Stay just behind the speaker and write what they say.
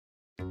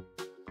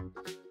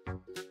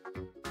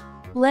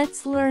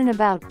Let's learn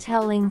about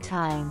telling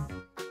time.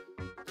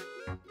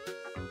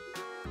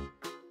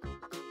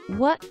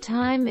 What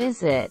time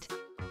is it?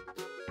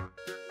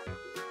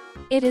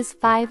 It is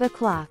 5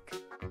 o'clock.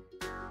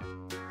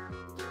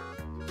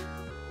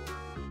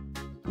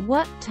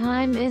 What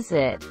time is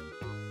it?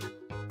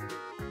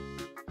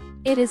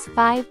 It is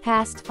 5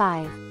 past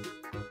 5.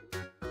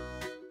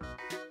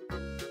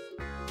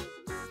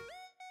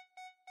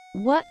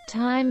 What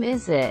time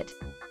is it?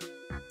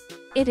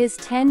 It is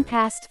 10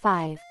 past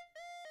 5.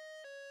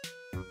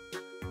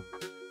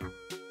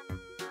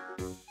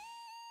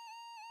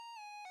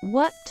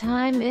 What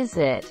time is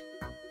it?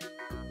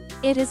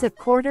 It is a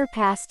quarter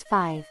past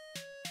 5.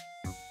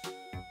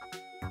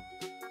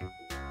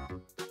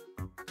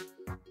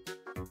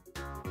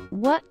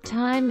 What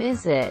time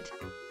is it?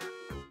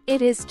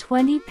 It is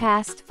 20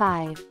 past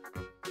 5.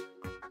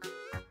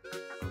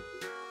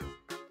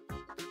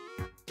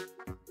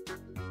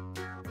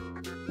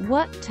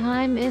 What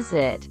time is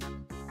it?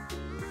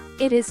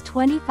 It is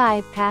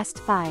 25 past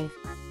 5.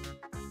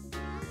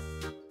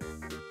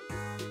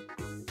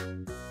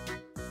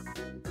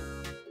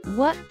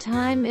 What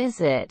time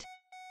is it?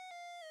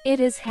 It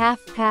is half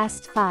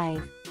past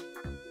 5.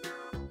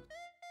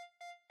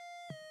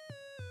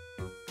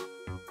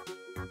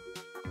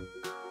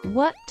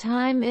 What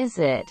time is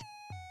it?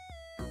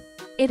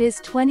 It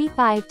is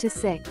 25 to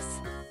 6.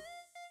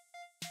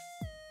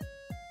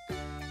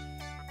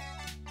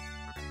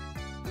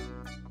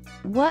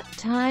 What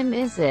time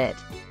is it?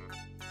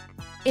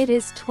 It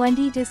is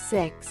 20 to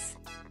 6.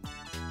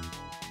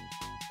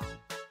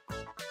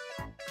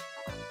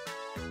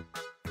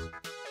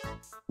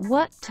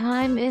 What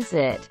time is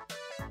it?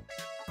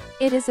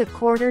 It is a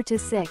quarter to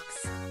 6.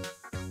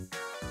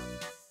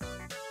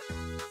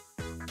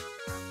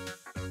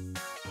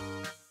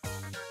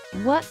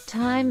 What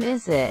time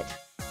is it?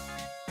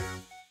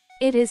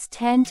 It is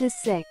 10 to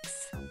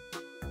 6.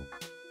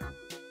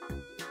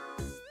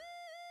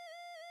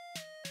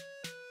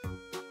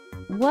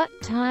 What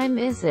time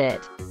is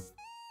it?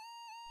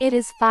 It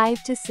is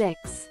 5 to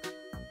 6.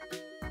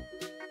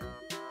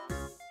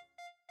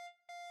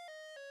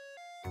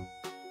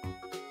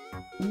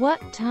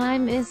 What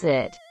time is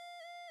it?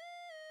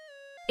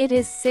 It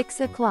is 6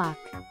 o'clock.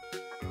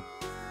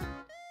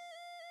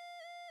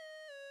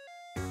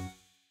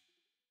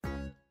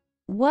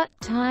 What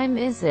time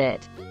is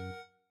it?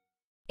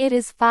 It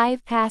is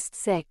 5 past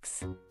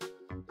 6.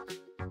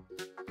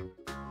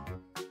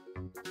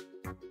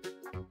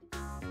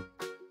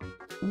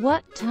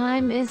 What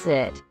time is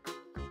it?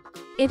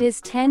 It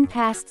is 10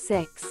 past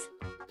 6.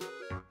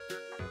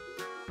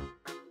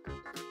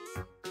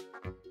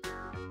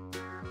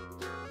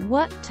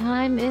 What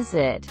time is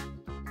it?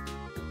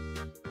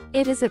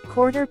 It is a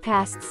quarter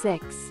past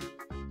 6.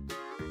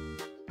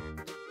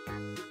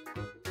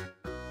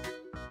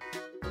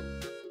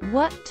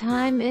 What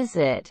time is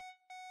it?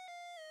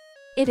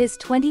 It is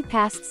 20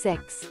 past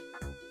 6.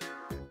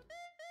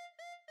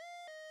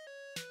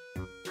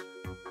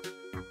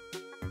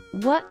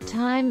 What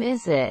time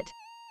is it?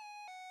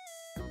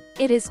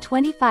 It is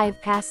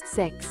 25 past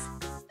 6.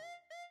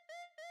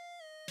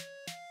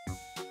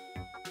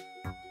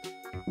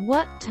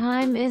 What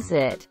time is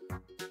it?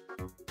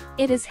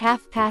 It is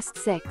half past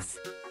 6.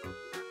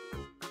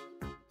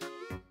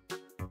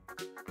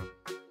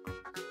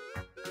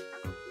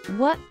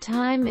 What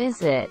time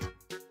is it?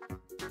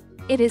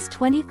 It is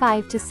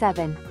 25 to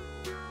 7.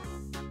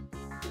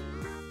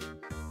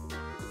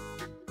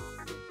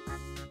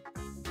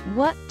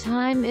 What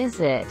time is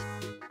it?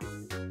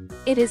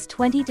 It is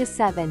 20 to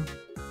 7.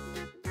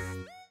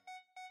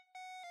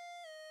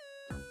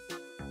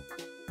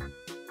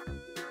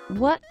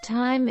 What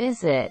time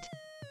is it?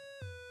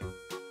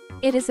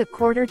 It is a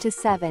quarter to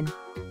 7.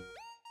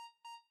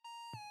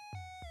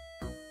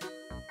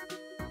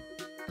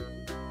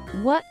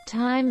 What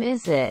time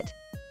is it?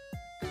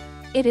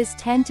 It is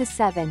 10 to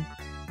 7.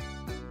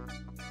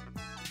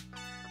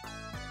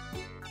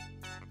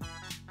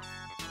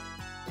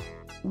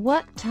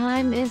 What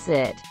time is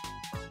it?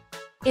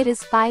 It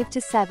is 5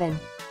 to 7.